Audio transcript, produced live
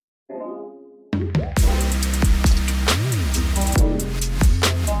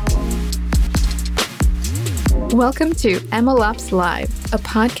Welcome to MLOps Live, a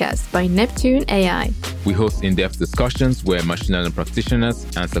podcast by Neptune AI. We host in-depth discussions where machine learning practitioners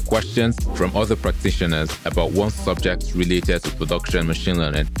answer questions from other practitioners about one subject related to production machine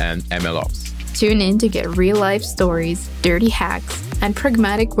learning and MLOps. Tune in to get real-life stories, dirty hacks, and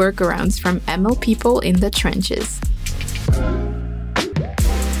pragmatic workarounds from ML people in the trenches.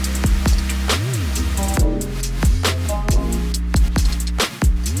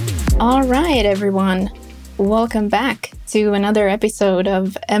 All right, everyone. Welcome back to another episode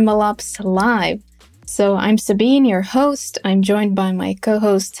of MLOps Live. So I'm Sabine, your host. I'm joined by my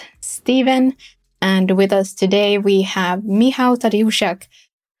co-host, Steven. And with us today, we have Michal Tadeusiak,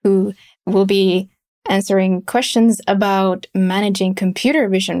 who will be answering questions about managing computer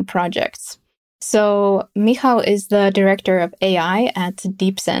vision projects. So Michal is the director of AI at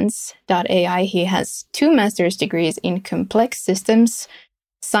DeepSense.ai. He has 2 master's degrees in complex systems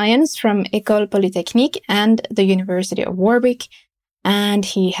science from École Polytechnique and the University of Warwick, and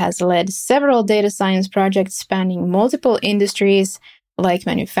he has led several data science projects spanning multiple industries like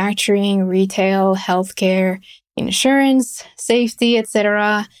manufacturing, retail, healthcare, insurance, safety,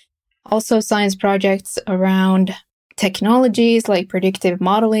 etc. Also science projects around technologies like predictive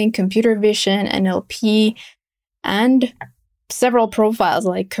modeling, computer vision, NLP, and several profiles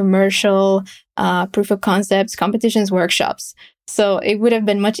like commercial, proof of concepts, competitions, workshops. So it would have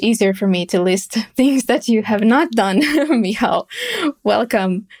been much easier for me to list things that you have not done, Michal.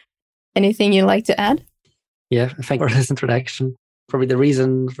 Welcome. Anything you'd like to add? Yeah, thank you for this introduction. Probably the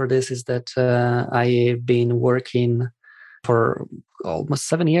reason for this is that I've been working for almost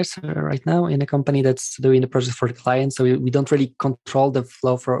 7 years right now in a company that's doing the project for the client. So we don't really control the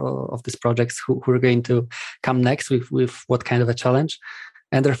flow of these projects, who are going to come next with what kind of a challenge.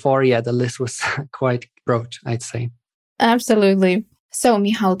 And therefore, yeah, the list was quite broad, I'd say. Absolutely. So,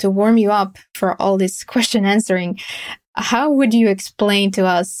 Michal, to warm you up for all this question answering, how would you explain to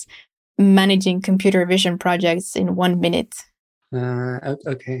us managing computer vision projects in 1 minute?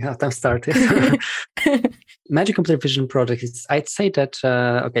 Okay, I'll start. Managing computer vision projects, I'd say that,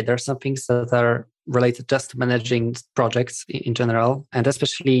 there are some things that are related just to managing projects in general. And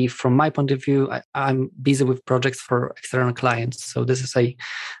especially from my point of view, I'm busy with projects for external clients. So this is a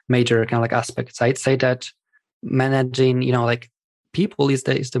major kind of like aspect. So I'd say that managing, people is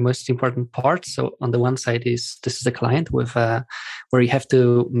the most important part. So on the one side this is the client with where you have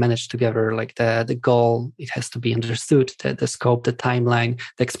to manage together like the goal. It has to be understood, the scope, the timeline,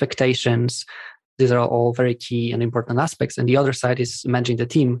 the expectations. These are all very key and important aspects. And the other side is managing the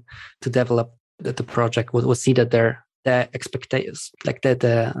team to develop the project. We'll see that the expectations, like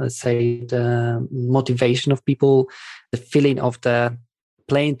the let's say the motivation of people, the feeling of the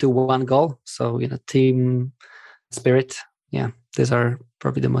playing to one goal. So team spirit. Yeah, these are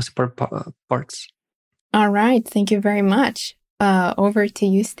probably the most important parts. All right. Thank you very much. Over to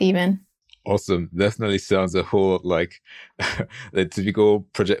you, Steven. Awesome. Definitely sounds a whole like the typical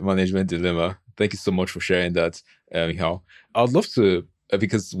project management dilemma. Thank you so much for sharing that, Michal. I would love to,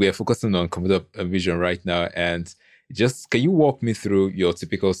 because we are focusing on computer vision right now, and just can you walk me through your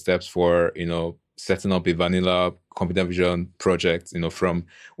typical steps for, setting up a vanilla computer vision project, from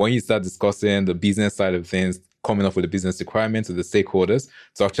when you start discussing the business side of things, coming up with the business requirements to the stakeholders,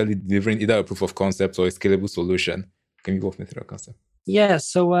 to actually delivering either a proof of concept or a scalable solution? Can you walk me through that concept? Yeah,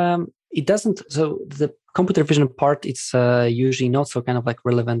 so it doesn't. So the computer vision part, it's usually not so kind of like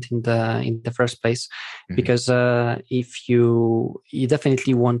relevant in the first place, because if you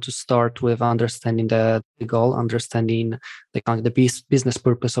definitely want to start with understanding the goal, understanding the business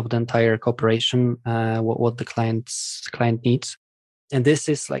purpose of the entire corporation, what the client needs, and this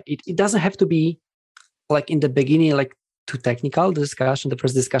is like it doesn't have to be like in the beginning like too technical. The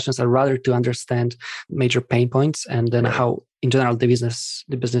first discussions are rather to understand major pain points and then how in general the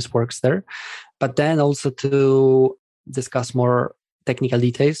business works there, but then also to discuss more technical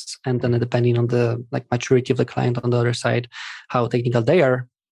details, and then depending on the maturity of the client on the other side, how technical they are,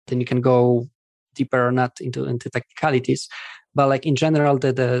 then you can go deeper or not into technicalities. But in general,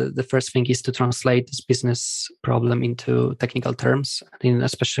 the first thing is to translate this business problem into technical terms,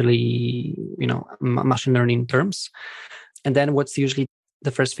 especially machine learning terms. And then what's usually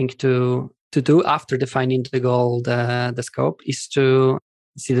the first thing to do after defining the goal, the scope, is to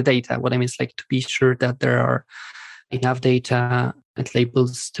see the data. What I mean is to be sure that there are enough data and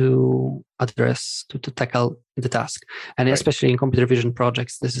labels to address, to tackle the task. And especially in computer vision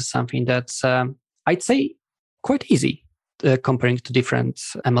projects, this is something that's, I'd say, quite easy comparing to different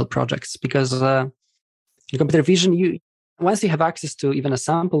ML projects, because in computer vision, once you have access to even a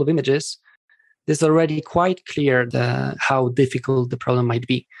sample of images, it's already quite clear how difficult the problem might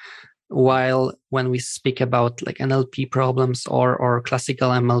be. While when we speak about like NLP problems or classical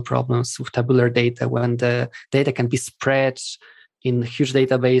ML problems with tabular data, when the data can be spread in huge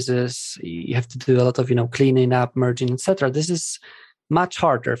databases, you have to do a lot of cleaning up, merging, etc. This is much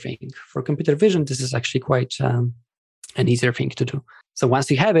harder thing. For computer vision, this is actually quite an easier thing to do. So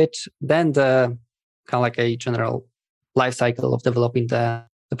once you have it, then the kind of like a general life cycle of developing the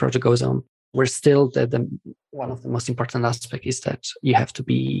project goes on. We're still the one of the most important aspects is that you have to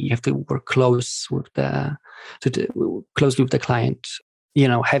work closely with the client,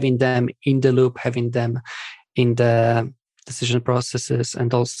 having them in the loop, having them in the decision processes,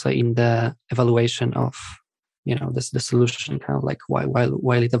 and also in the evaluation of the solution, kind of like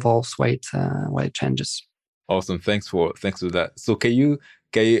while it evolves, while it changes. Awesome. Thanks for that. So can you,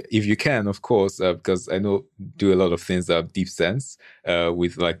 if you can, of course, because I know do a lot of things that have deep sense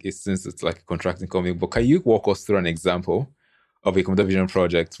with since it's like a contracting company, but can you walk us through an example of a computer vision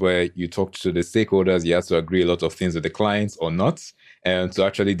project where you talked to the stakeholders, you had to agree a lot of things with the clients or not, and to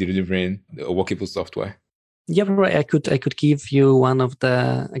actually delivering a workable software? Yeah, right. I could give you one of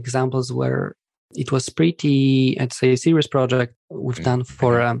the examples where it was pretty, I'd say, serious project we've done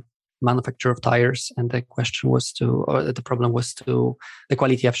for manufacturer of tires, and the problem was to the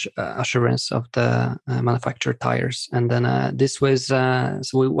quality of assurance of the manufactured tires. And then this was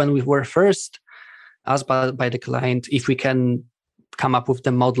when we were first asked by the client if we can come up with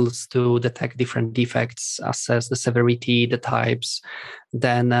the models to detect different defects, assess the severity, the types,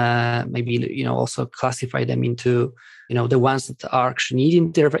 then maybe also classify them into the ones that are actually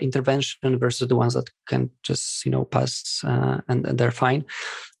need intervention versus the ones that can just pass and they're fine.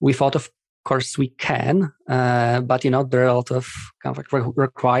 We thought, of course, we can, but there are a lot of kind of like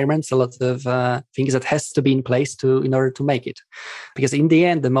requirements, a lot of things that has to be in place in order to make it, because in the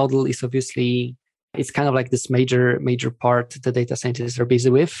end the model is obviously. It's kind of like this major part the data scientists are busy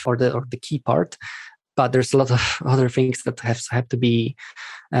with, or the key part. But there's a lot of other things that have to be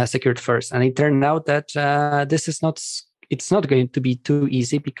secured first. And it turned out that it's not going to be too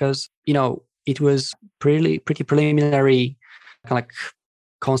easy, because it was pretty preliminary, kind of like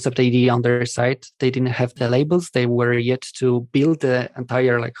concept idea on their side. They didn't have the labels. They were yet to build the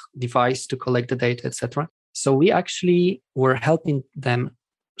entire like device to collect the data, etc. So we actually were helping them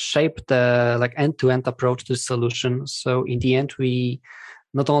shape the like end-to-end approach to the solution. So in the end, we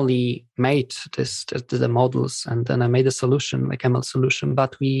not only made the models and then I made a solution like ML solution,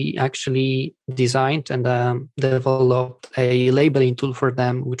 but we actually designed and developed a labeling tool for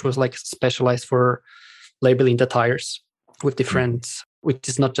them, which was like specialized for labeling the tires with different. Which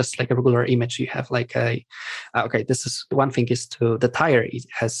is not just like a regular image. You have like this is one thing is to the tire. It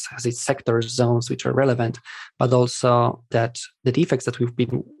has its sector zones which are relevant, but also that the defects that we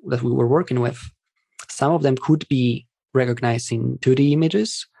were working with, some of them could be recognized in 2D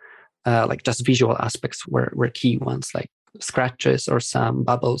images, like just visual aspects were key ones, like scratches or some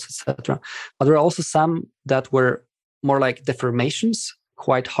bubbles, etc. But there are also some that were more like deformations,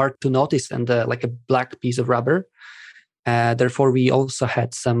 quite hard to notice, and like a black piece of rubber. Therefore, we also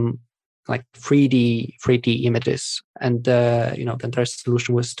had some like 3D images, and the entire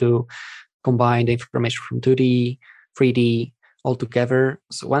solution was to combine the information from 2D, 3D all together.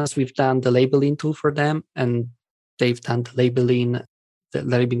 So once we've done the labeling tool for them, and they've done the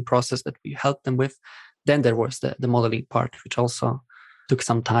labeling process that we helped them with, then there was the modeling part, which also took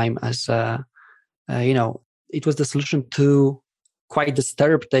some time, as it was the solution to quite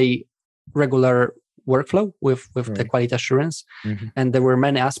disturb the regular workflow with the quality assurance. Mm-hmm. And there were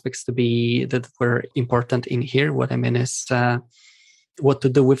many aspects that were important in here. What I mean is what to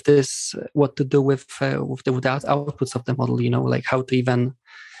do with this, what to do with the outputs of the model, like how to even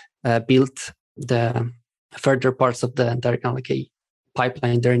build the further parts of the entire kind of like a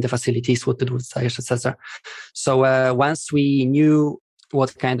pipeline there in the facilities, what to do with tires, etc. So once we knew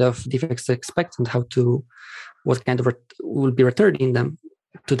what kind of defects to expect and what kind of will be returning them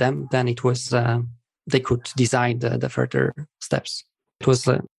to them, then it was they could design the further steps. It was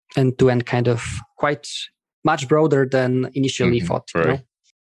end-to-end kind of quite much broader than initially thought. Right.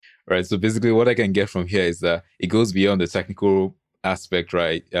 Right. So basically what I can get from here is that it goes beyond the technical aspect,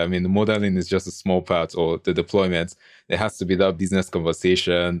 right? I mean, the modeling is just a small part, or the deployment. There has to be that business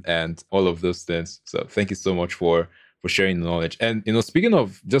conversation and all of those things. So thank you so much for sharing the knowledge. And, speaking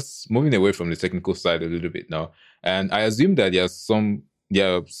of just moving away from the technical side a little bit now, and I assume that there's some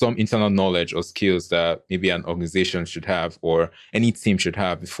internal knowledge or skills that maybe an organization should have, or any team should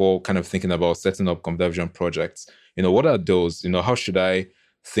have, before kind of thinking about setting up computer vision projects. What are those? How should I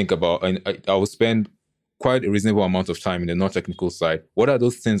think about? I will spend quite a reasonable amount of time in the non-technical side. What are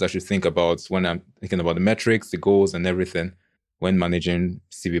those things I should think about when I'm thinking about the metrics, the goals, and everything when managing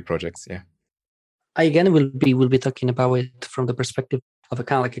CV projects? Yeah. Again, we'll be talking about it from the perspective of a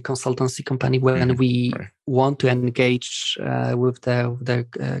kind of like a consultancy company when we want to engage with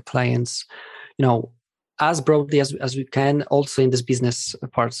the clients, as broadly as we can, also in this business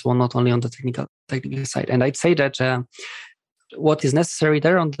part, so not only on the technical side. And I'd say that what is necessary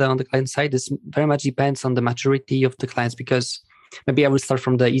there on the client side is very much depends on the maturity of the clients, because maybe I will start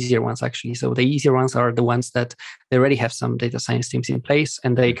from the easier ones actually. So the easier ones are the ones that they already have some data science teams in place,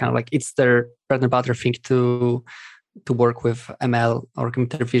 and they kind of like it's their bread and butter thing to work with ML or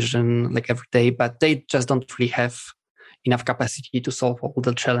computer vision like every day, but they just don't really have enough capacity to solve all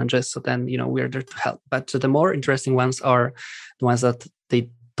the challenges. So then, we're there to help. But the more interesting ones are the ones that they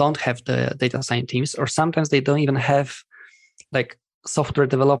don't have the data science teams, or sometimes they don't even have like software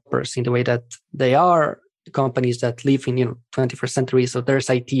developers in the way that they are companies that live in 21st century. So there's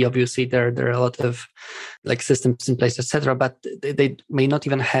IT, obviously there are a lot of like systems in place, etc. But they may not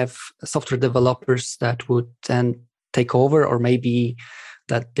even have software developers that would then take over, or maybe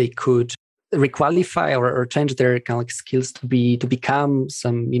that they could requalify or change their kind of like skills to become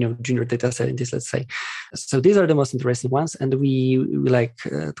some junior data scientists, let's say. So these are the most interesting ones, and we like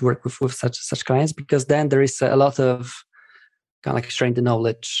to work with such clients, because then there is a lot of kind of like sharing the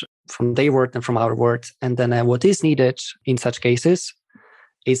knowledge from their work and from our work. And then what is needed in such cases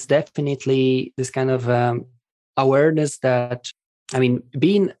is definitely this kind of awareness that,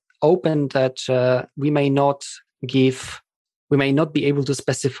 being open that we may not be able to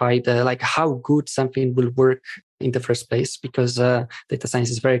specify how good something will work in the first place, because data science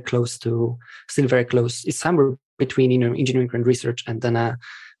is still very close. It's somewhere between engineering and research, and then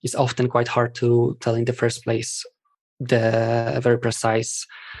it's often quite hard to tell in the first place the very precise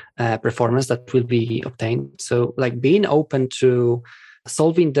performance that will be obtained. So like being open to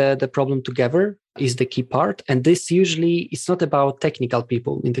solving the problem together is the key part. And this usually it's not about technical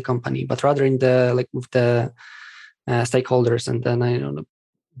people in the company, but rather in with the stakeholders and then the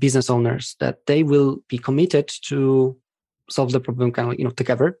business owners, that they will be committed to solve the problem kind of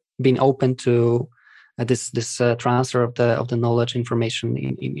together, being open to this transfer of the knowledge information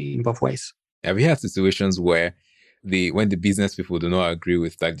in both ways. Have you had situations where when the business people do not agree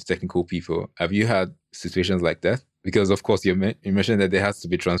with like the technical people? Have you had situations like that? Because of course you mentioned that there has to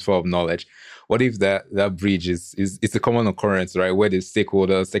be transfer of knowledge. What if that bridge is it's a common occurrence, right? Where the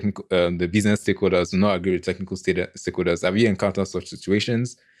stakeholders, the business stakeholders do not agree with technical stakeholders. Have you encountered such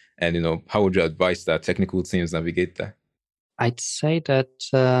situations? And how would you advise that technical teams navigate that? I'd say that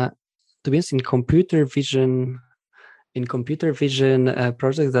to be honest, in computer vision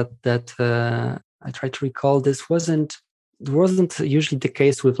projects that I try to recall, this wasn't usually the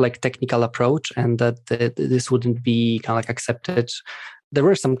case with like technical approach, and that this wouldn't be kind of like accepted. There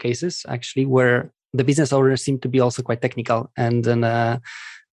were some cases actually where the business owners seemed to be also quite technical, and then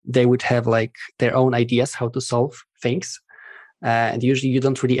they would have like their own ideas how to solve things. And usually you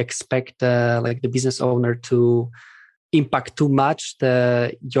don't really expect the business owner to impact too much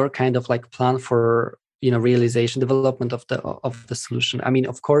your kind of like plan for realization, development of the solution.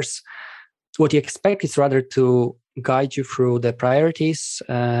 Of course, what you expect is rather to guide you through the priorities,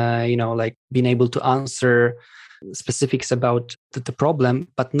 like being able to answer specifics about the problem,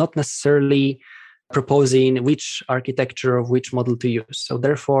 but not necessarily proposing which architecture of which model to use. So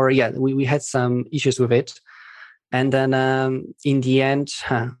therefore, we had some issues with it. And then in the end,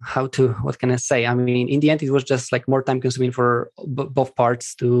 what can I say? In the end, it was just like more time consuming for both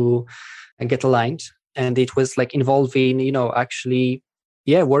parts to get aligned. And it was like involving, actually,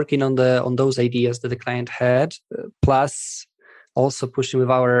 working on those ideas that the client had, plus also pushing with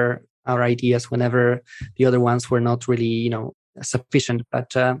our ideas whenever the other ones were not really, sufficient.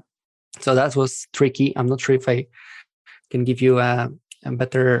 But so that was tricky. I'm not sure if I can give you a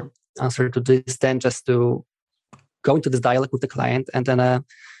better answer to this than just to go into this dialogue with the client and then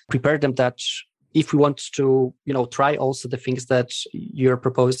prepare them that if we want to, try also the things that you're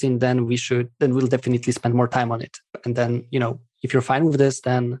proposing, then we'll definitely spend more time on it. And then, if you're fine with this,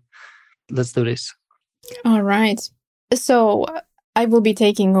 then let's do this. All right. So I will be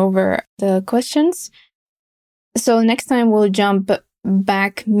taking over the questions. So next time we'll jump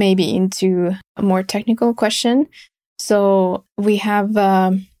back maybe into a more technical question. So we have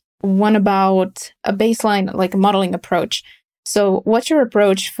one about a baseline, like a modeling approach. So what's your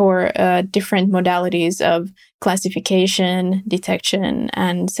approach for different modalities of classification, detection,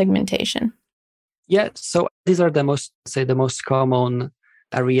 and segmentation? Yeah, so these are the most common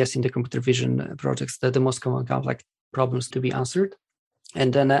areas in the computer vision projects, the most common kind of like problems to be answered.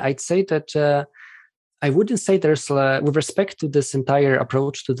 And then I'd say that I wouldn't say there's, with respect to this entire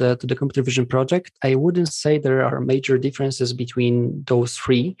approach to the computer vision project, I wouldn't say there are major differences between those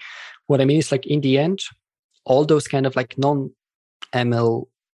three. What I mean is, like, in the end, all those kind of like non-ML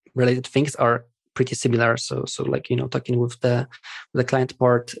related things are pretty similar. So like, talking with the client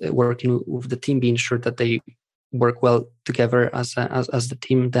part, working with the team, being sure that they work well together as the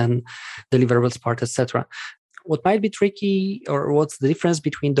team, then deliverables part, etc. What might be tricky, or what's the difference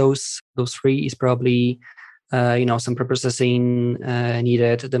between those three, is probably some preprocessing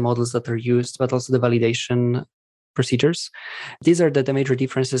needed, the models that are used, but also the validation procedures. These are the major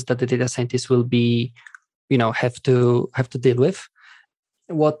differences that the data scientists will be have to deal with.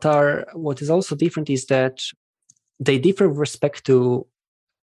 What is also different is that they differ with respect to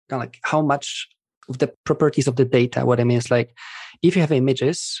kind of like how much of the properties of the data. What I mean is, like, if you have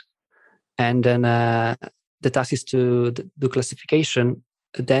images and then the task is to do classification,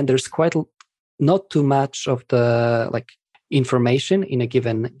 then there's quite not too much of the like information in a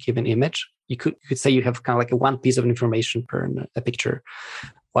given image. You could say you have kind of like one piece of information per a picture,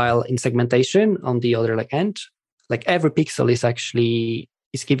 while in segmentation, on the other end, like every pixel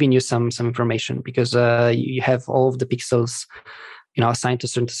is giving you some information, because you have all of the pixels assigned to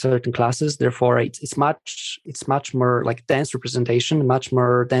certain classes. Therefore, it's much more like dense representation, much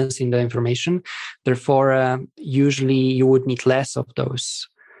more dense in the information. Therefore, usually you would need less of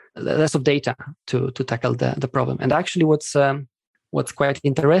data to tackle the problem. And actually, what's quite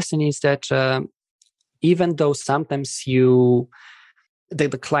interesting is that even though sometimes the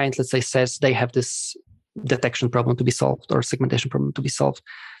client, let's say, says they have this detection problem to be solved or segmentation problem to be solved,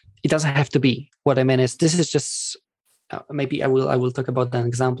 it doesn't have to be. What I mean is, this is just maybe I will talk about an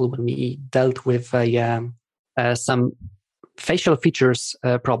example when we dealt with some facial features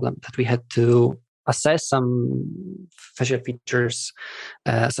problem that we had to assess some facial features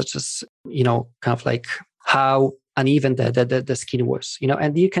such as kind of like how uneven the skin was,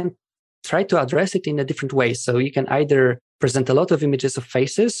 and you can try to address it in a different way. So you can either present a lot of images of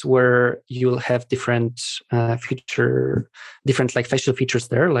faces where you'll have different like facial features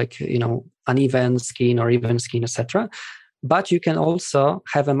there, like uneven skin or even skin, etc. But you can also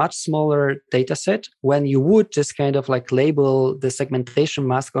have a much smaller data set when you would just kind of like label the segmentation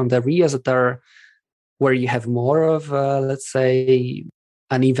mask on the areas that are where you have more of let's say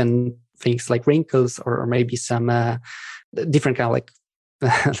uneven things like wrinkles or maybe some different kind of like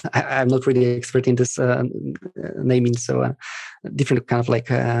I'm not really expert in this naming, so different kind of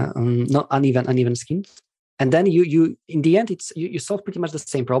like not uneven skin. And then you in the end, you solve pretty much the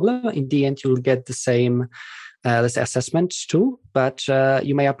same problem. In the end, you'll get the same let's say assessment tool, but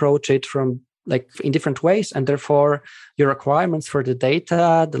you may approach it from like in different ways, and therefore your requirements for the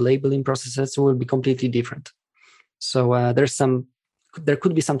data, the labeling processes will be completely different. So there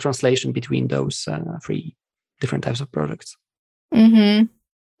could be some translation between those three different types of projects. Mm-hmm.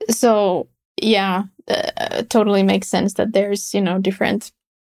 So yeah, totally makes sense that there's different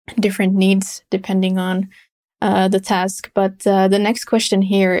needs depending on the task. But the next question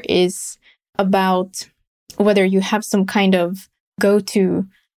here is about whether you have some kind of go-to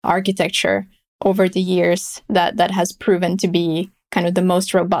architecture over the years that has proven to be kind of the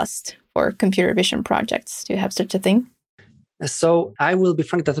most robust for computer vision projects. Do you have such a thing? So I will be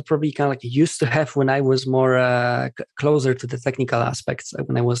frank that I probably kind of like used to have when I was more closer to the technical aspects.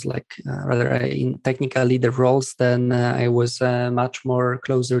 When I was like rather in technical leader roles, then I was much more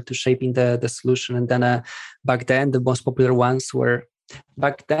closer to shaping the solution. And then back then, the most popular ones were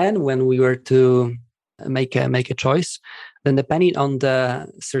back then when we were to make a choice. Then depending on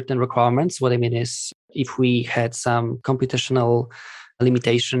the certain requirements, what I mean is if we had some computational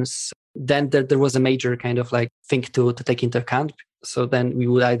limitations, then there was a major kind of like thing to take into account. So then we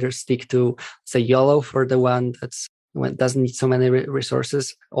would either stick to, say, YOLO for the one doesn't need so many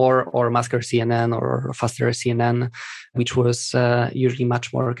resources, or Masker CNN or faster CNN, which was usually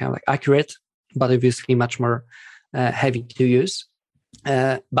much more kind of like accurate, but obviously much more heavy to use.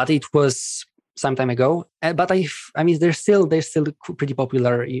 But it was some time ago. But I mean, they're still pretty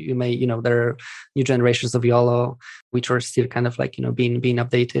popular. You may, there are new generations of YOLO, which are still kind of like, being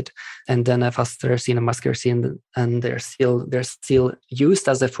updated. And then a faster scene, a masker scene, and they're still used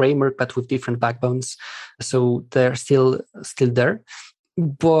as a framework, but with different backbones. So they're still there.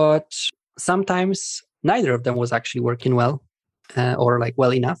 But sometimes neither of them was actually working well or like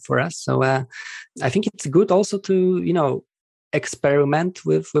well enough for us. So I think it's good also to, experiment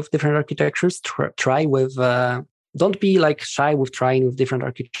with different architectures. Try with don't be like shy with trying with different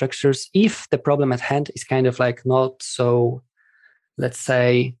architectures if the problem at hand is kind of like not so, let's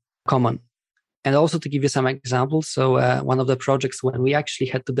say, common. And also to give you some examples, so one of the projects when we actually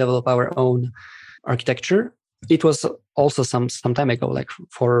had to develop our own architecture. It was also some time ago, like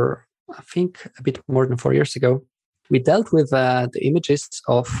for I think a bit more than 4 years ago. We dealt with the images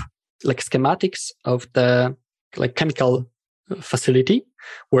of like schematics of the like chemical facility,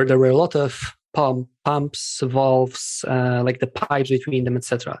 where there were a lot of pumps, valves, like the pipes between them,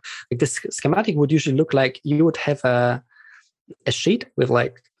 etc. Like this schematic would usually look like you would have a sheet with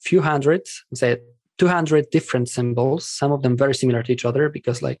like few hundred, say 200 different symbols, some of them very similar to each other,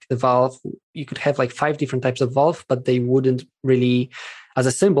 because like the valve, you could have like 5 different types of valve, but they wouldn't really, as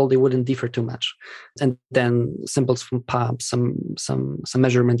a symbol, they wouldn't differ too much. And then symbols from pumps, some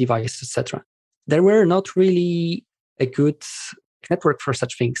measurement devices, etc. There were not really a good network for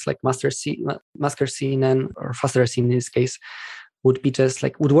such things, like Mascar-CNN or FasterScene in this case would be just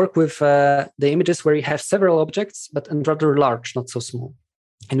like, would work with the images where you have several objects, but and rather large, not so small.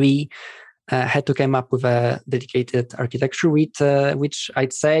 And we had to come up with a dedicated architecture with which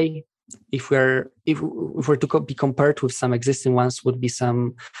I'd say, if we're to be compared with some existing ones, would be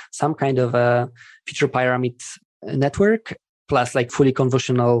some kind of a feature pyramid network plus like fully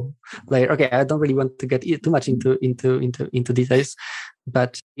convolutional layer. Okay, I don't really want to get too much into details,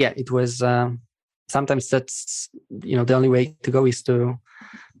 but yeah, it was sometimes that's the only way to go is to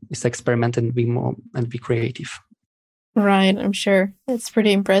experiment and be creative. Right, I'm sure. It's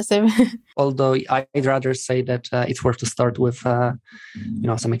pretty impressive. Although I'd rather say that it's worth to start with some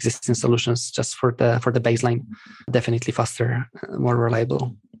existing solutions just for the baseline. Definitely faster, more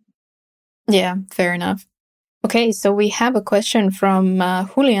reliable. Yeah, fair enough. Okay, so we have a question from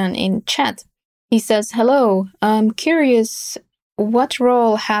Julian in chat. He says, hello, I'm curious, what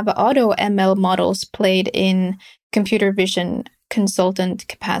role have auto ML models played in computer vision consultant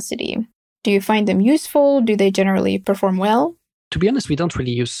capacity? Do you find them useful? Do they generally perform well? To be honest, we don't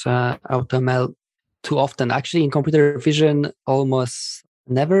really use AutoML too often. Actually, in computer vision, almost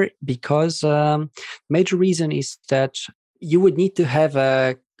never, because major reason is that you would need to have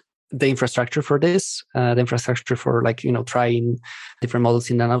the infrastructure for this, the infrastructure for trying different models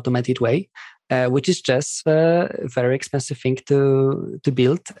in an automated way, which is just a very expensive thing to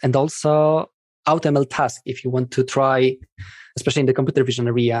build. And also AutoML task, if you want to try, especially in the computer vision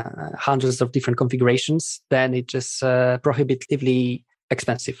area, hundreds of different configurations, then it's just prohibitively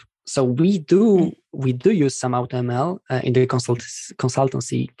expensive. So we do use some AutoML in the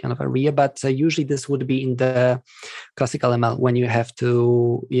consultancy kind of area, but usually this would be in the classical ML when you have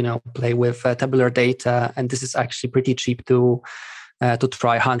to play with tabular data, and this is actually pretty cheap to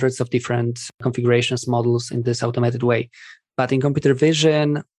try hundreds of different configurations models in this automated way. But in computer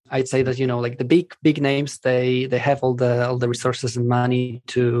vision, I'd say that like the big names, they have all the resources and money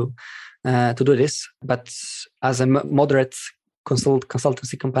to do this. But as a moderate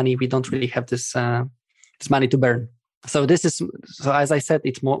consultancy company, we don't really have this money to burn. So as I said,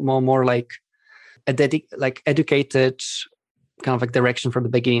 it's more like educated kind of like direction from the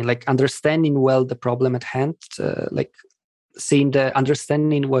beginning, like understanding well the problem at hand,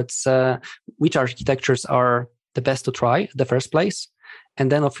 understanding which architectures are the best to try in the first place. And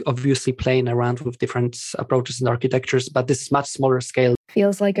then obviously playing around with different approaches and architectures, but this is much smaller scale.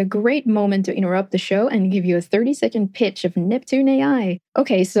 Feels like a great moment to interrupt the show and give you a 30-second pitch of Neptune AI.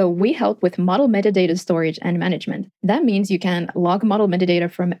 Okay, so we help with model metadata storage and management. That means you can log model metadata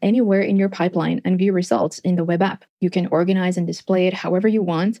from anywhere in your pipeline and view results in the web app. You can organize and display it however you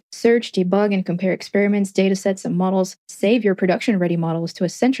want, search, debug, and compare experiments, datasets, and models, save your production-ready models to a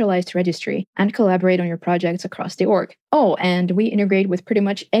centralized registry, and collaborate on your projects across the org. Oh, and we integrate with pretty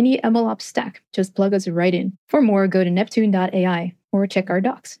much any MLOps stack. Just plug us right in. For more, go to neptune.ai. Or check our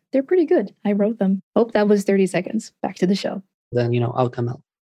docs. They're pretty good. I wrote them. Hope that was 30 seconds. Back to the show. Then, AutoML.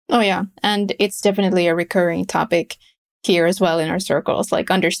 Oh, yeah. And it's definitely a recurring topic here as well in our circles, like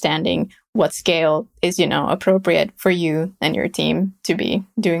understanding what scale is, appropriate for you and your team to be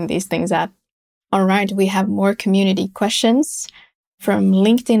doing these things at. All right. We have more community questions from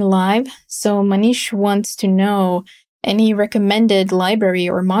LinkedIn Live. So Manish wants to know any recommended library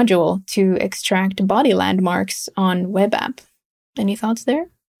or module to extract body landmarks on web app. Any thoughts there?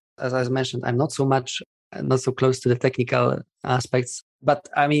 As I mentioned, I'm not so close to the technical aspects. But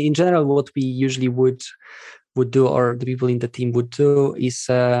I mean, in general, what we usually would do, or the people in the team would do, is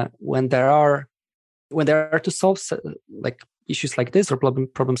when there are to solve like issues like this or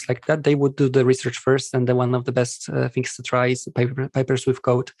problems like that, they would do the research first, and then one of the best things to try is papers with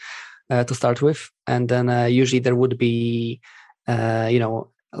code to start with, and then usually there would be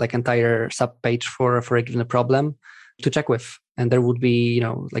like entire sub page for a given problem to check with. And there would be,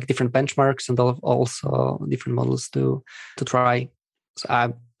 like different benchmarks and also different models to try. So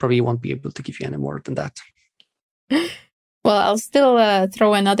I probably won't be able to give you any more than that. Well, I'll still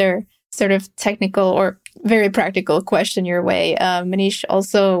throw another sort of technical or very practical question your way. Manish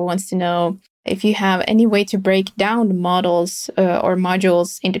also wants to know if you have any way to break down models or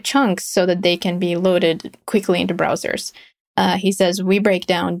modules into chunks so that they can be loaded quickly into browsers. He says, we break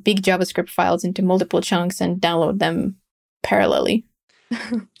down big JavaScript files into multiple chunks and download them parallelly.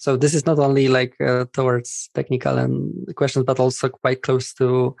 So this is not only like towards technical and questions, but also quite close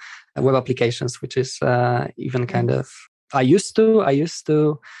to web applications, which is even kind of, I used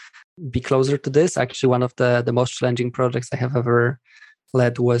to be closer to this. Actually, one of the most challenging projects I have ever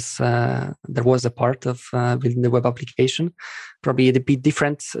led was there was a part of building the web application, probably a bit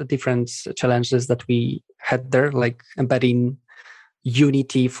different challenges that we had there, like embedding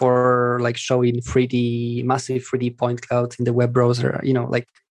Unity for like showing massive 3D point clouds in the web browser. Like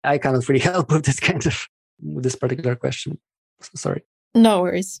I cannot really help with this particular question. So sorry. No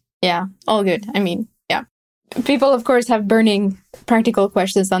worries. Yeah, all good. I mean, yeah. People, of course, have burning practical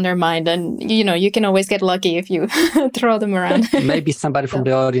questions on their mind, and you can always get lucky if you throw them around. Maybe somebody from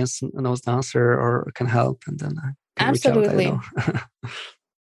the audience knows the answer or can help, and then I can Absolutely. reach out, I know.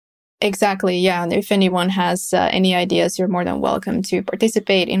 Exactly. Yeah. And if anyone has any ideas, you're more than welcome to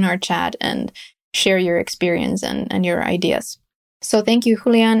participate in our chat and share your experience and your ideas. So thank you,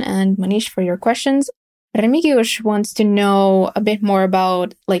 Julian and Manish, for your questions. Remigiusz wants to know a bit more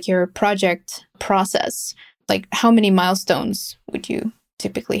about like your project process. Like how many milestones would you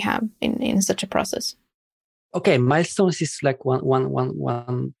typically have in such a process? Okay, milestones is like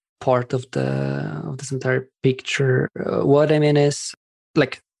one part of this entire picture. What I mean is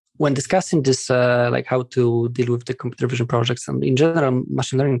like when discussing this, like how to deal with the computer vision projects and in general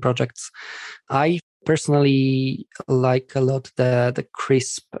machine learning projects, I personally like a lot the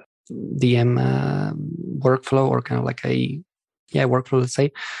crisp DM workflow, or kind of like workflow, let's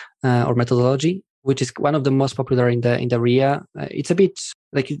say, or methodology, which is one of the most popular in the area. It's a bit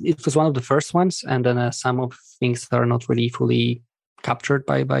like it was one of the first ones, and then some of things are not really fully captured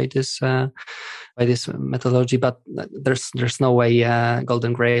by this methodology, but there's no way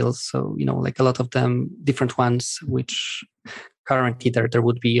golden grails. So like a lot of them, different ones, which currently there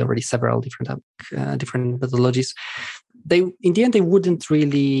would be already several different methodologies. They in the end they wouldn't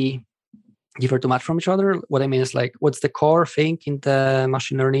really differ too much from each other. What I mean is like what's the core thing in the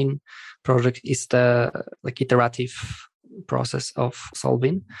machine learning project is the like iterative process of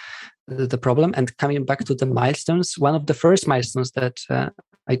solving the problem. And coming back to the milestones, one of the first milestones that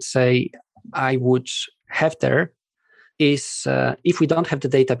I'd say I would have there is if we don't have the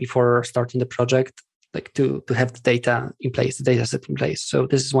data before starting the project, like to have the data in place, the data set in place. So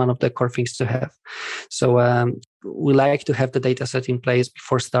this is one of the core things to have. So we like to have the data set in place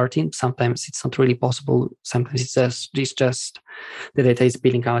before starting. Sometimes it's not really possible. Sometimes it's just the data is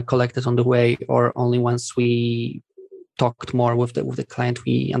being collected on the way, or only once we talked more with the client,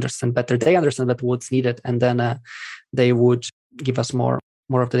 we understand better. They understand better what's needed, and then they would give us more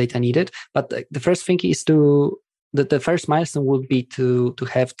of the data needed. But the first thing is the first milestone would be to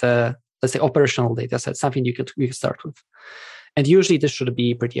have the, let's say, operational data set, something you could start with. And usually this should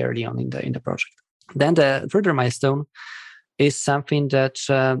be pretty early on in the project. Then the further milestone is something that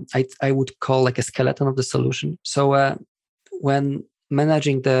I would call like a skeleton of the solution. So when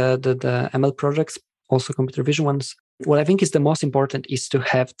managing the ML projects, also computer vision ones, what I think is the most important is to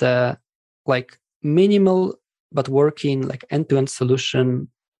have the like minimal but working like end-to-end solution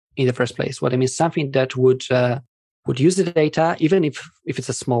in the first place. What I mean, something that would use the data, even if it's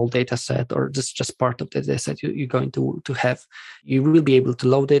a small data set or just part of the data set you're going to have, you will be able to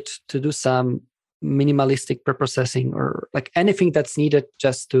load it, to do some minimalistic preprocessing or like anything that's needed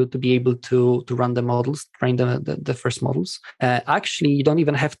just to be able to run the models, train the first models. Actually, you don't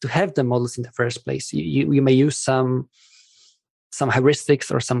even have to have the models in the first place. You may use some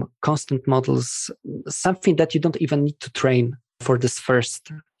heuristics or some constant models, something that you don't even need to train for this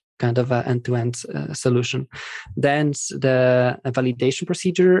first kind of end-to-end solution. Then the validation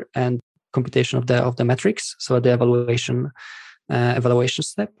procedure and computation of the metrics, so the evaluation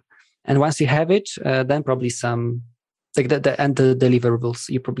step. And once you have it, then probably some like the deliverables.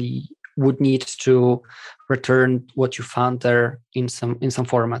 You probably would need to return what you found there in some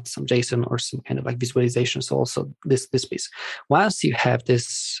format, some JSON or some kind of like visualization. So also this piece. Once you have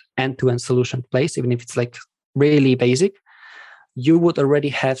this end-to-end solution in place, even if it's like really basic, you would already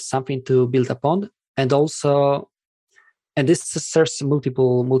have something to build upon. And this serves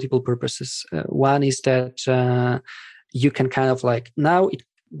multiple purposes. One is that you can kind of like now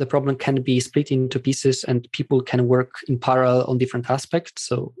the problem can be split into pieces and people can work in parallel on different aspects.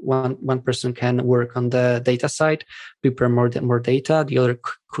 So one person can work on the data side, prepare more data. The other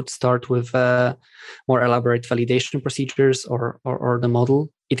could start with more elaborate validation procedures or the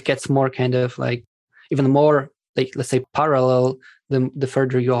model it gets more kind of like even more like, let's say, parallel the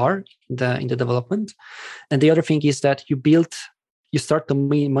further you are in the development. And the other thing is that you start to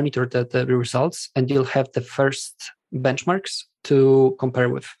monitor the results, and you'll have the first benchmarks to compare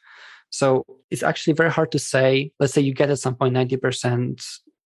with. So it's actually very hard to say, let's say you get at some point 90%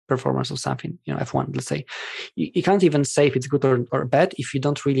 performance of something, F1, let's say. You can't even say if it's good or bad if you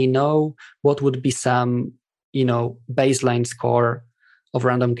don't really know what would be some, baseline score of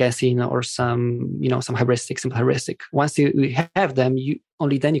random guessing or some, some simple heuristic. Once you have them,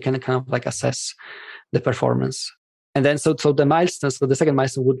 only then you can kind of like assess the performance. And then, so the milestones, so the second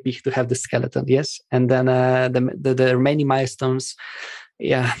milestone would be to have the skeleton, yes? And then the remaining milestones,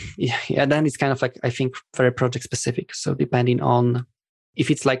 then it's kind of like, I think, very project specific. So depending on if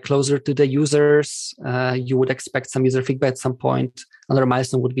it's like closer to the users, you would expect some user feedback at some point. Another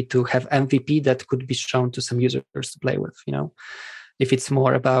milestone would be to have MVP that could be shown to some users to play with, If it's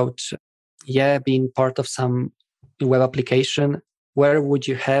more about, being part of some web application, where would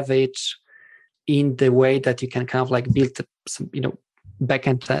you have it in the way that you can kind of like build some,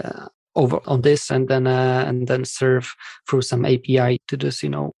 backend over on this, and then serve through some API to this,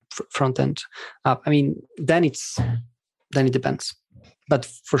 front end up. I mean, then it depends. But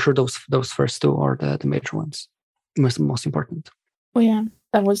for sure, those first two are the major ones, most important. Well, yeah,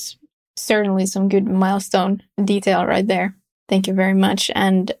 that was certainly some good milestone detail right there. Thank you very much.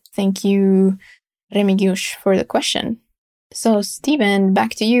 And thank you, Remigiusz, for the question. So, Steven,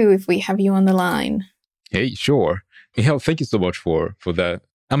 back to you if we have you on the line. Hey, sure. Michal, thank you so much for that.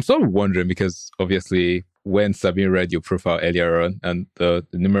 I'm sort of wondering, because obviously when Sabine read your profile earlier on and the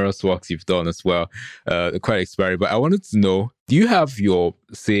numerous works you've done as well, quite inspiring. But I wanted to know, do you have your,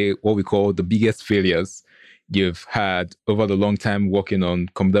 say, what we call the biggest failures you've had over the long time working on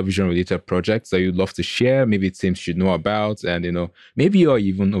computer vision related projects that you'd love to share? Maybe teams should know about, and, maybe you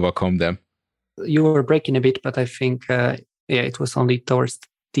even overcome them. You were breaking a bit, but I think, it was only towards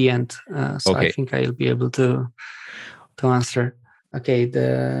the end. So okay. I think I'll be able to answer. Okay,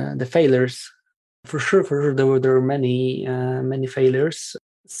 the failures. For sure, there were many failures.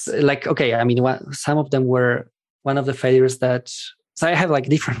 Like, okay, I mean, some of them were one of the failures that. So I have like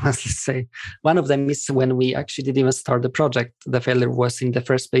different ones. Let's say one of them is when we actually didn't even start the project. The failure was in the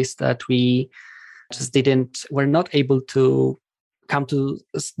first place that we just were not able to come to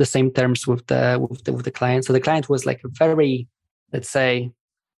the same terms with the client. So the client was like very, let's say,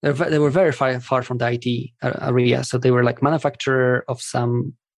 they were very far from the IT area. So they were like manufacturer of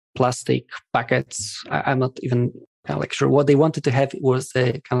some plastic packets. I'm not even kind of like sure what they wanted to have. It was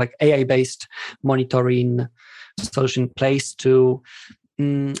a kind of like AI-based monitoring solution in place to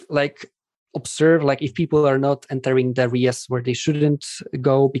like observe like if people are not entering the areas where they shouldn't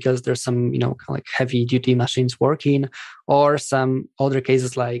go because there's some kind of like heavy duty machines working, or some other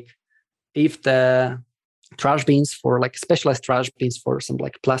cases like if the trash bins for like specialized trash bins for some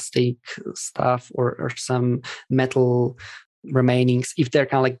like plastic stuff or some metal remainings, if they're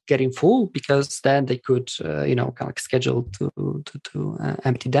kind of like getting full, because then they could kind of like schedule to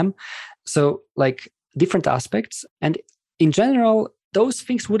empty them. So like different aspects, and in general those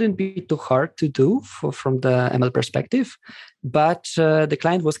things wouldn't be too hard to do from the ML perspective, but the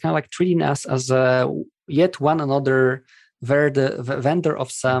client was kind of like treating us as yet one another vendor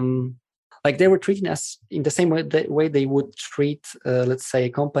of some. Like they were treating us in the same way they would treat, let's say, a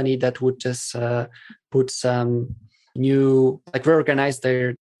company that would just put some new, like reorganize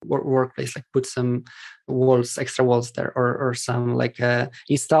their workplace, like put some extra walls there, or some like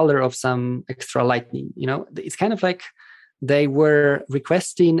installer of some extra lighting. It's kind of like they were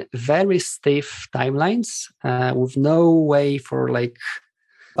requesting very stiff timelines with no way for like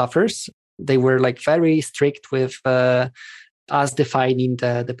buffers. They were like very strict with us defining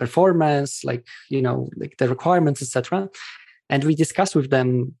the performance, like like the requirements, etc. And we discussed with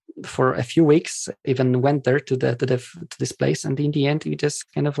them for a few weeks, even went there to this place, and in the end we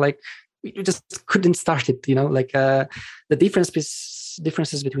just kind of like we just couldn't start it. Like the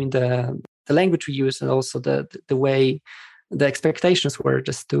differences between the language we use and also the way the expectations were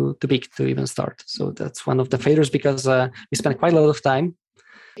just too big to even start. So that's one of the failures, because we spent quite a lot of time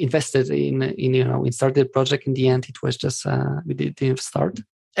invested in started the project. In the end, it was just we didn't start.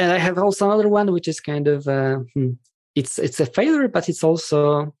 And I have also another one, which is kind of it's a failure, but it's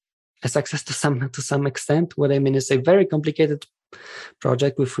also a success to some extent. What I mean is a very complicated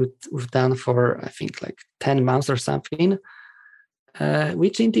project we've done for I think like 10 months or something,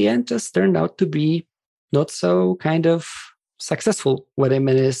 which in the end just turned out to be not so kind of successful. What I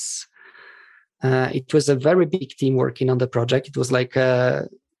mean is it was a very big team working on the project. It was like a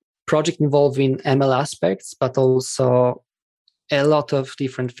project involving ML aspects, but also a lot of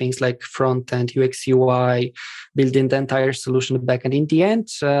different things like front end, UX, UI, building the entire solution back. And in the end,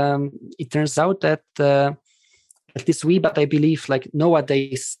 it turns out that at least but I believe like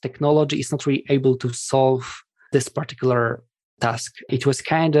nowadays technology is not really able to solve this particular task. It was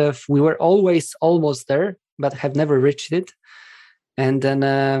kind of, we were always almost there, but have never reached it. And then,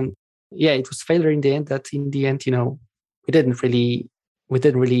 it was failure in the end that in the end, we didn't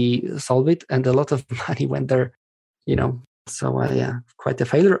really solve it. And a lot of money went there, So quite a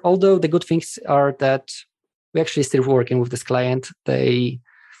failure. Although the good things are that we actually still working with this client. They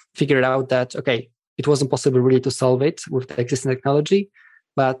figured out that, okay, it wasn't possible really to solve it with the existing technology,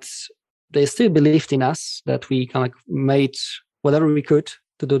 but they still believed in us that we kind of made whatever we could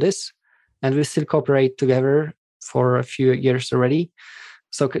to do this. And we still cooperate together for a few years already.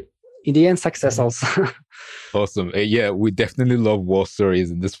 So in the end, success also. Awesome. We definitely love war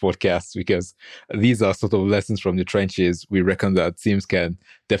stories in this podcast because these are sort of lessons from the trenches we reckon that teams can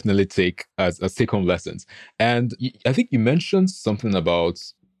definitely take as take-home lessons. And I think you mentioned something about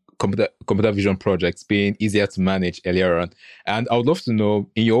computer vision projects being easier to manage earlier on. And I would love to know,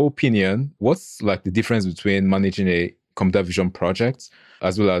 in your opinion, what's like the difference between managing a computer vision project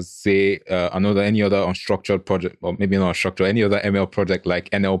as well as, say, any other unstructured project, or maybe not unstructured, any other ML project like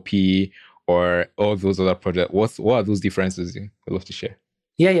NLP or all those other projects? What are those differences you would love to share?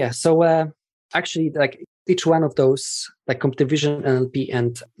 Yeah. So actually, like each one of those, like computer vision, NLP,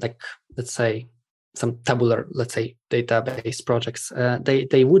 and like, let's say, some tabular, let's say, database projects,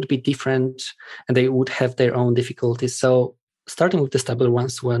 they would be different and they would have their own difficulties. So starting with the tabular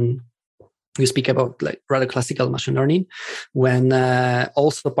ones, when you speak about like rather classical machine learning, when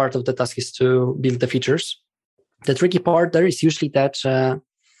also part of the task is to build the features. The tricky part there is usually that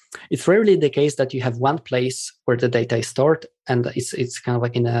it's rarely the case that you have one place where the data is stored and it's kind of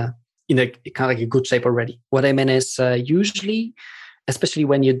like in a kind of like a good shape already. What I mean is usually, especially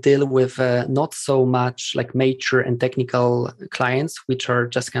when you deal with not so much like mature and technical clients, which are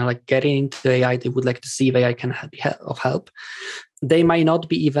just kind of like getting into AI, they would like to see if AI can be of help. They might not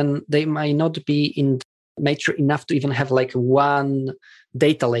be in mature enough to even have like one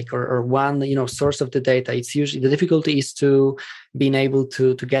data lake or one source of the data. It's usually the difficulty is to being able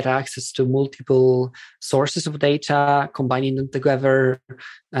to get access to multiple sources of data, combining them together,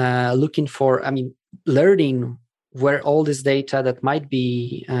 learning where all this data that might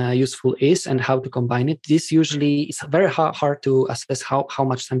be useful is and how to combine it. This usually is very hard to assess how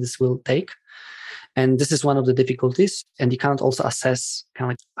much time this will take. And this is one of the difficulties. And you can't also assess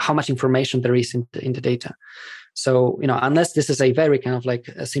kind of like how much information there is in the data. So, unless this is a very kind of like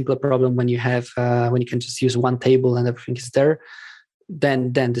a simpler problem when you have, when you can just use one table and everything is there,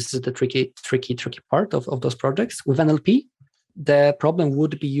 then this is the tricky part of those projects. With NLP, the problem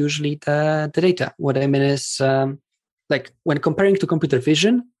would be usually the data. What I mean is, like when comparing to computer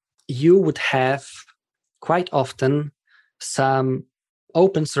vision, you would have quite often some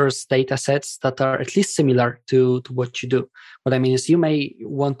open source data sets that are at least similar to what you do. What I mean is you may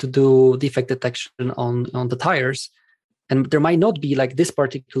want to do defect detection on the tires, and there might not be like this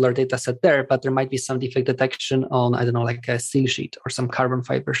particular data set there, but there might be some defect detection on, I don't know, like a steel sheet or some carbon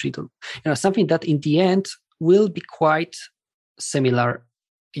fiber sheet, something that in the end will be quite similar.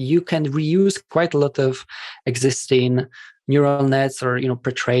 You can reuse quite a lot of existing neural nets or,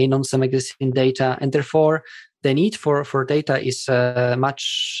 pre-train on some existing data. And therefore, the need for data is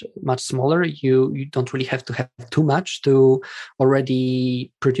much, much smaller. You don't really have to have too much to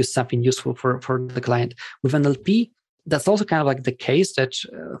already produce something useful for the client. With NLP, that's also kind of like the case that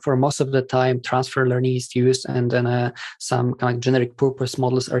for most of the time, transfer learning is used, and then some kind of generic purpose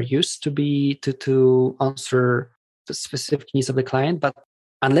models are used to answer the specific needs of the client. But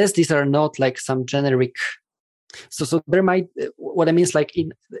unless these are not like some generic, so there might, what I mean is like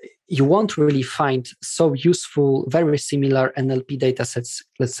you won't really find so useful, very similar NLP data sets,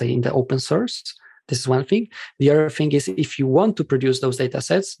 let's say in the open source. This is one thing. The other thing is if you want to produce those data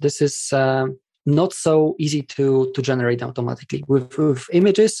sets, this is not so easy to generate automatically. With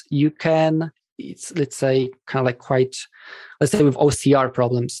images, you can, it's, let's say, kind of like quite, let's say with OCR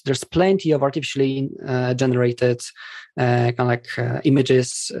problems, there's plenty of artificially generated kind of like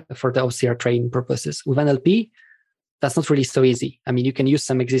images for the OCR training purposes. With NLP, that's not really so easy. I mean, you can use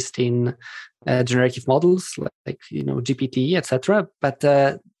some existing generative models like GPT, etc. But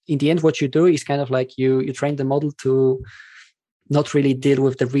in the end, what you do is kind of like you train the model to not really deal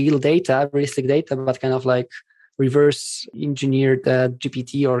with the real data, realistic data, but kind of like reverse engineer the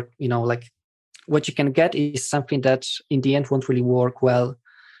GPT, or like what you can get is something that in the end won't really work well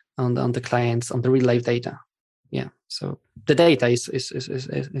on the clients, on the real life data. Yeah. So the data is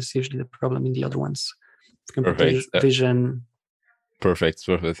usually the problem in the other ones. Computer vision. Perfect.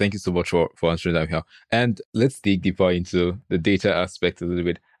 Thank you so much for answering that, Michal. And let's dig deeper into the data aspect a little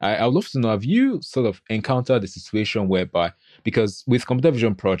bit. I would love to know, have you sort of encountered a situation whereby, because with computer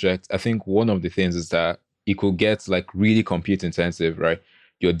vision projects, I think one of the things is that it could get like really compute intensive, right?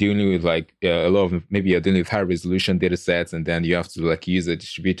 You're dealing with like a lot of, maybe you're dealing with high resolution data sets, and then you have to like use a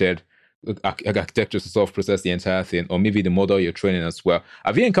distributed architecture to sort of process the entire thing, or maybe the model you're training as well.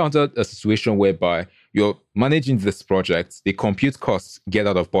 Have you encountered a situation whereby you're managing this project, the compute costs get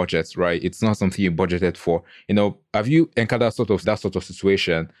out of budget, right? It's not something you budgeted for. Have you encountered that sort of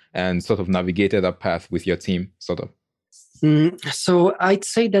situation and sort of navigated that path with your team, sort of? So I'd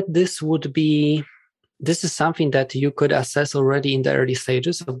say that this is something that you could assess already in the early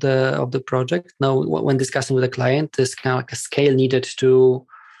stages of the project. Now, when discussing with a client, there's kind of like a scale needed to,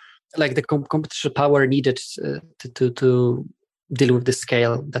 like the computational power needed to deal with the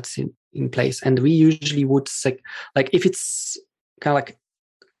scale that's in place. And we usually would say, like, if it's kind of like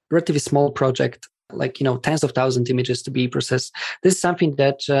relatively small project, like, tens of thousands images to be processed, this is something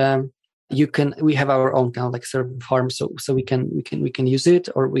that we have our own kind of like server farm, so we can use it,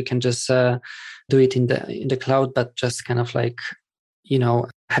 or we can just do it in the cloud, but just kind of like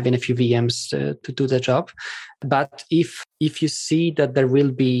having a few VMs to do the job. But if you see that there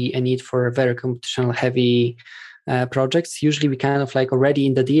will be a need for very computational heavy projects, usually we kind of like already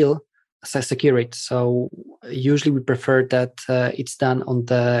in the deal secure it. So usually we prefer that it's done on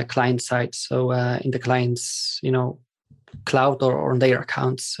the client side, so in the client's cloud or on their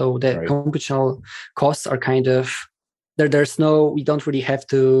accounts. So the computational costs are kind of we don't really have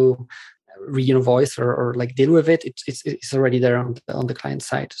to re-invoice or like deal with it. It's already there on the client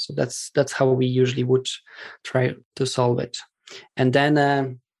side. So that's how we usually would try to solve it. And then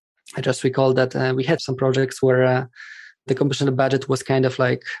I just recall that we had some projects where the computational budget was kind of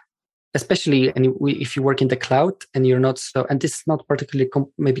like, especially if you work in the cloud and you're not so, and this is not particularly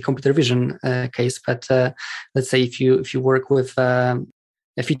maybe computer vision case, but let's say if you work with a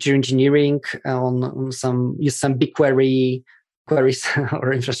feature engineering on some BigQuery queries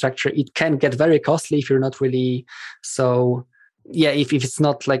or infrastructure, it can get very costly if you're not really if it's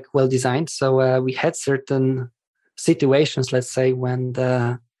not like well designed. So we had certain situations, let's say, when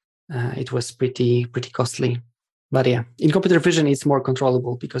it was pretty costly. But yeah, in computer vision, it's more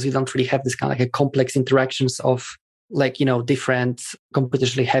controllable because you don't really have this kind of like a complex interactions of like, different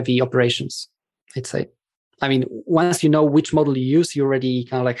computationally heavy operations, I'd say. I mean, once you know which model you use, you already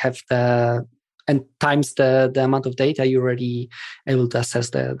kind of like have and times the amount of data, you're already able to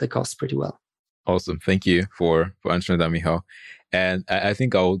assess the cost pretty well. Awesome. Thank you for answering that, Michal. And I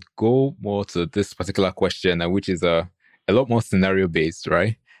think I would go more to this particular question, which is a lot more scenario based,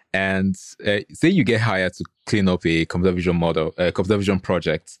 right? And say you get hired to clean up a computer vision model, a computer vision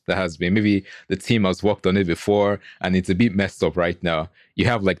project that has been, maybe the team has worked on it before and it's a bit messed up right now. You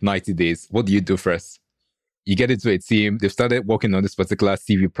have like 90 days. What do you do first? You get into a team, they've started working on this particular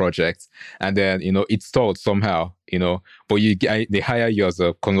CV project, and then, it's stalled somehow, but they hire you as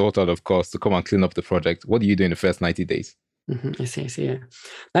a consultant, of course, to come and clean up the project. What do you do in the first 90 days? Mm-hmm. I see. Yeah.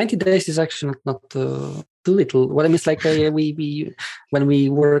 90 days is actually not too little. What I mean is like we when we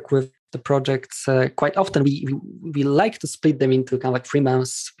work with the projects, quite often we like to split them into kind of like 3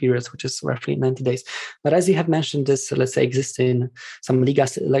 months periods, which is roughly 90 days. But as you have mentioned, this, let's say, exists in some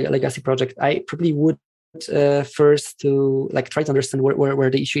legacy project, I probably would first to like try to understand where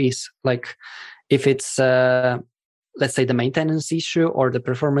the issue is. Like if it's let's say the maintenance issue or the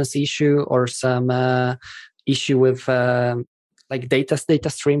performance issue or some issue with like data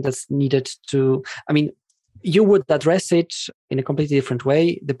stream that's needed to, I mean, you would address it in a completely different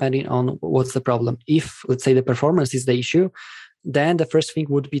way depending on what's the problem. If, let's say, the performance is the issue, then the first thing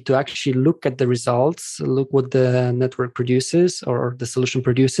would be to actually look at the results, look what the network produces or the solution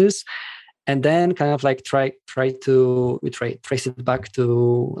produces, and then kind of like try to trace it back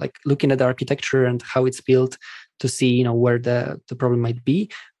to like looking at the architecture and how it's built to see where the problem might be.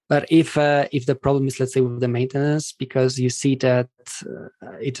 But if the problem is, let's say, with the maintenance, because you see that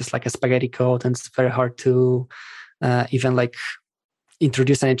it's just like a spaghetti code and it's very hard to even like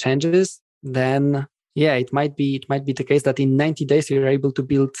introduce any changes, then yeah, it might be the case that in 90 days you're able to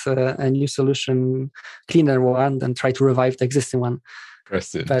build a new solution, cleaner one, and try to revive the existing one.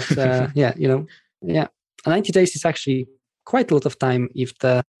 Interesting. But 90 days is actually quite a lot of time if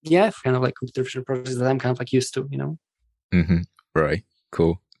kind of like computer vision projects that I'm kind of like used to, Mm-hmm. Right.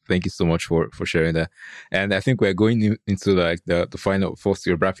 Cool. Thank you so much for sharing that. And I think we're going into like the final force.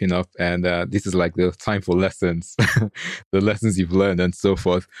 You're wrapping up, and this is like the time for lessons, the lessons you've learned and so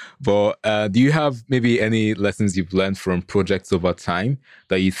forth. But do you have maybe any lessons you've learned from projects over time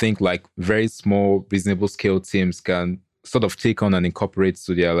that you think like very small, reasonable scale teams can sort of take on and incorporate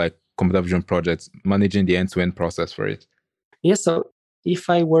to their like computer vision projects, managing the end-to-end process for it? Yeah. So if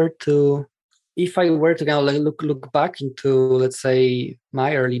I were to kind of like look back into, let's say,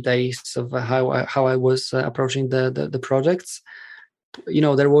 my early days of how I was approaching the projects,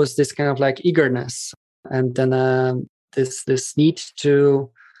 there was this kind of like eagerness, and then this need to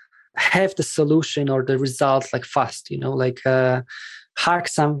have the solution or the results like fast, like hack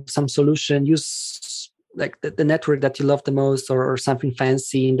some solution, use like the network that you love the most, or something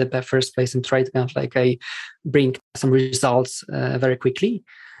fancy in the first place, and try to kind of like bring some results very quickly.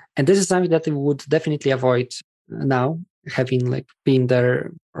 And this is something that we would definitely avoid now, having like been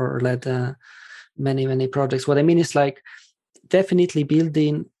there or led many projects. What I mean is like definitely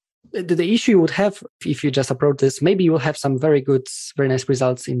building. The issue you would have if you just approach this, maybe you will have some very nice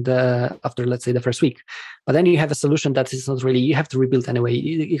results after, let's say, the first week. But then you have a solution that is not really, you have to rebuild anyway.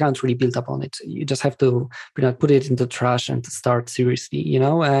 You can't really build upon it. You just have to put it into trash and start seriously.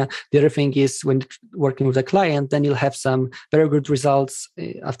 The other thing is, when working with a client, then you'll have some very good results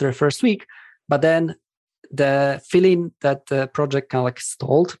after the first week. But then the feeling that the project kind of like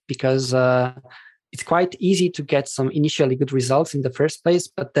stalled, because it's quite easy to get some initially good results in the first place,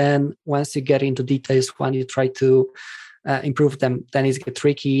 but then once you get into details, when you try to improve them, then it gets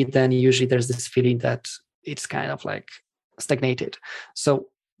tricky. Then usually there's this feeling that it's kind of like stagnated. So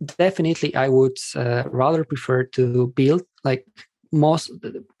definitely I would rather prefer to build like most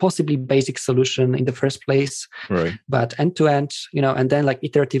possibly basic solution in the first place, right? But end to end, and then like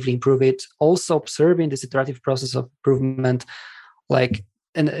iteratively improve it. Also observing this iterative process of improvement, like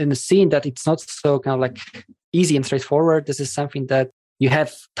and seeing that it's not so kind of like easy and straightforward. This is something that you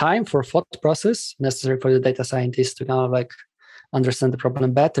have time for thought process necessary for the data scientist to kind of like understand the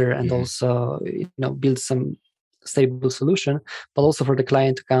problem better, and also build some stable solution, but also for the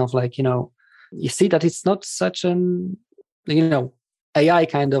client to kind of like you see that it's not such an AI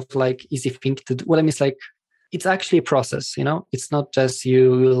kind of like easy thing to do. What I mean is like, it's actually a process, it's not just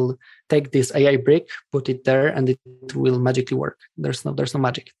you will take this AI brick, put it there, and it will magically work. There's no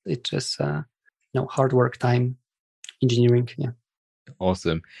magic. It's just hard work, time, engineering. Yeah.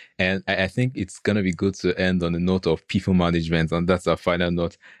 Awesome. And I think it's going to be good to end on a note of people management, and that's our final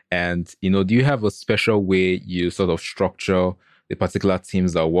note. And, do you have a special way you sort of structure the particular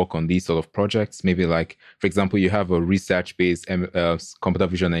teams that work on these sort of projects? Maybe like, for example, you have a research-based computer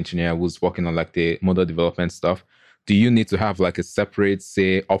vision engineer who's working on like the model development stuff. Do you need to have like a separate,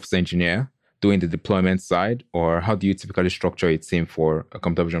 say, ops engineer doing the deployment side? Or how do you typically structure a team for a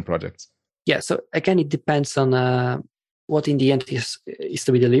computer vision project? Yeah, so again, it depends on what in the end is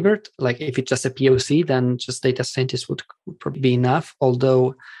to be delivered. Like if it's just a POC, then just data scientists would probably be enough.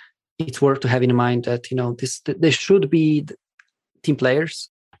 Although it's worth to have in mind that there should be team players.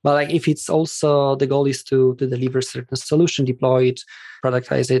 But like if it's also the goal is to deliver certain solution, deploy it,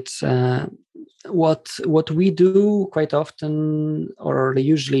 productize it. What we do quite often, or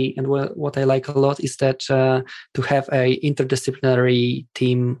usually, and what I like a lot, is that to have a interdisciplinary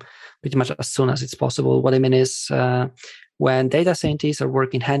team pretty much as soon as it's possible. What I mean is when data scientists are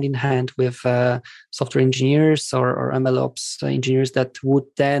working hand in hand with software engineers or MLOps engineers that would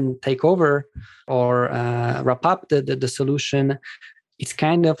then take over or wrap up the solution, it's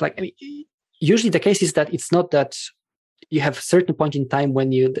kind of like, usually the case is that it's not that you have a certain point in time when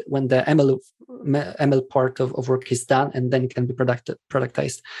the ML part of work is done, and then it can be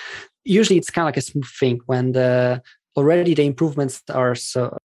productized. Usually it's kind of like a smooth thing when already the improvements are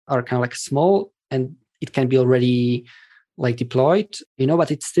kind of like small, and it can be already like deployed,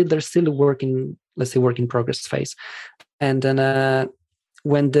 but there's still a work in progress phase. And then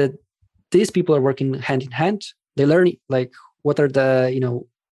when these people are working hand in hand, they learn like what are the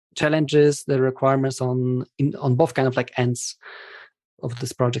challenges, the requirements on both kind of like ends of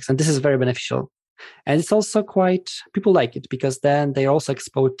these projects, and this is very beneficial. And it's also people like it, because then they're also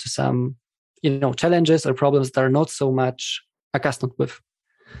exposed to some challenges or problems that are not so much accustomed with.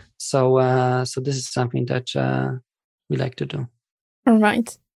 So this is something that we like to do. All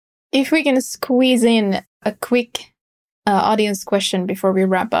right. If we can squeeze in a quick audience question before we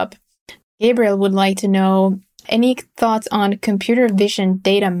wrap up, Gabriel would like to know, any thoughts on computer vision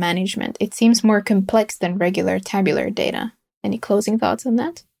data management? It seems more complex than regular tabular data. Any closing thoughts on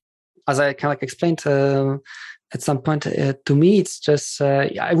that? As I kind of like explained at some point, to me, it's just,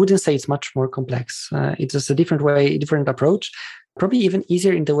 I wouldn't say it's much more complex. It's just a different way, different approach, probably even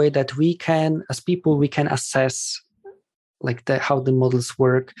easier in the way that we can assess like how the models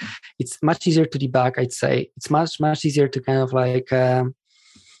work. It's much easier to debug, I'd say. It's much easier to kind of like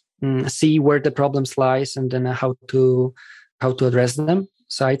see where the problems lies, and then how to address them.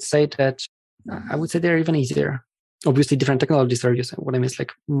 So I'd say that I would say they're even easier. obviously different technologies are used. What I mean is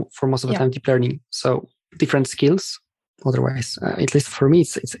like for most of the time, deep learning. So different skills. Otherwise, at least for me,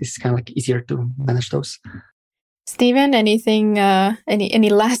 it's kind of like easier to manage those. Steven, anything, any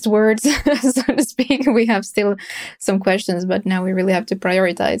last words, so to speak? We have still some questions, but now we really have to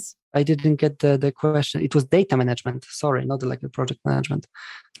prioritize. I didn't get the question. It was data management. Sorry, not like the project management.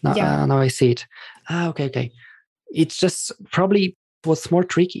 Now I see it. Okay. It's just probably what's more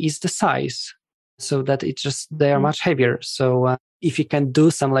tricky is the size, so that it's just they are much heavier. So if you can do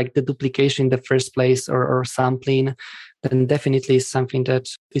some like the duplication in the first place or sampling, then definitely is something that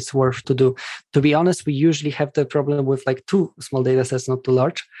is worth to do. To be honest, we usually have the problem with like too small data sets, not too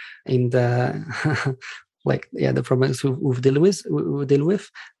large, in the the problems we deal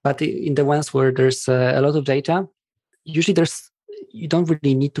with. But in the ones where there's a lot of data, usually you don't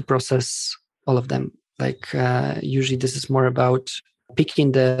really need to process all of them. Like usually this is more about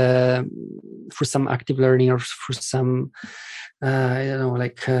picking for some active learning or for some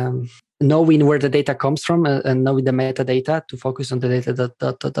knowing where the data comes from and knowing the metadata to focus on the data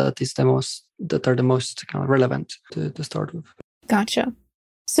that are the most kind of relevant to start with. Gotcha.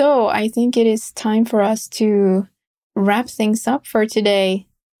 So I think it is time for us to wrap things up for today.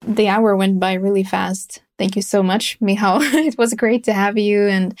 The hour went by really fast. Thank you so much, Michal. It was great to have you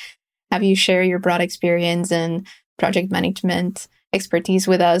and have you share your broad experience and project management expertise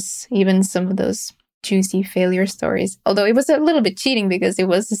with us, even some of those juicy failure stories. Although it was a little bit cheating because it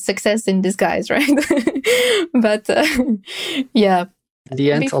was a success in disguise, right? But yeah. At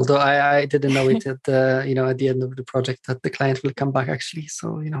the end, although I didn't know it at the end of the project that the client will come back actually.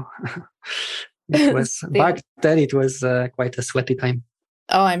 So, it was back then it was quite a sweaty time.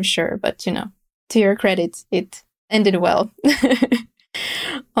 Oh, I'm sure. But, to your credit, it ended well.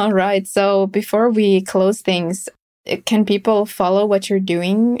 All right. So before we close things, can people follow what you're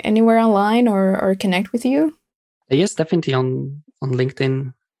doing anywhere online or connect with you? Yes, definitely on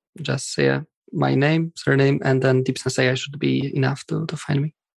LinkedIn. Just say my name, surname, and then Deep Sensei I should be enough to find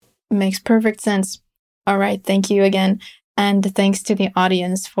me. Makes perfect sense. All right. Thank you again. And thanks to the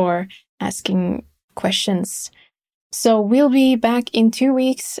audience for asking questions. So we'll be back in 2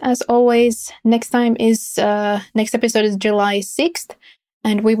 weeks, as always. Next episode is July 6th.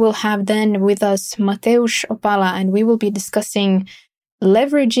 And we will have then with us Mateusz Opala, and we will be discussing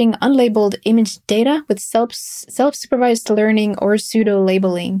leveraging unlabeled image data with self-supervised learning or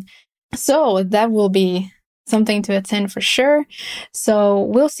pseudo-labeling. So that will be something to attend for sure. So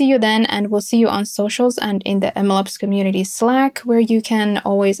we'll see you then, and we'll see you on socials and in the MLOps community Slack, where you can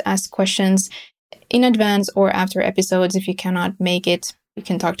always ask questions in advance or after episodes. If you cannot make it, you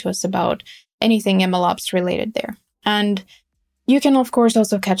can talk to us about anything MLOps related there. And you can, of course,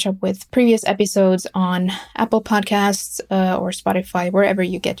 also catch up with previous episodes on Apple Podcasts or Spotify, wherever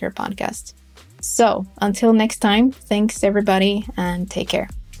you get your podcasts. So until next time, thanks everybody and take care.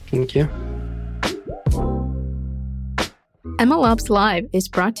 Thank you. MLOps Live is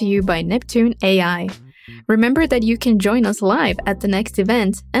brought to you by Neptune AI. Remember that you can join us live at the next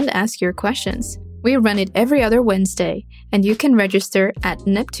event and ask your questions. We run it every other Wednesday, and you can register at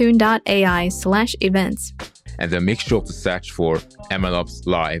neptune.ai/events. And then make sure to search for MLOps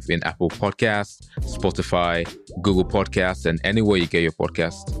Live in Apple Podcasts, Spotify, Google Podcasts, and anywhere you get your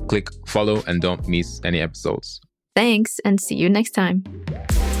podcasts. Click follow and don't miss any episodes. Thanks, and see you next time.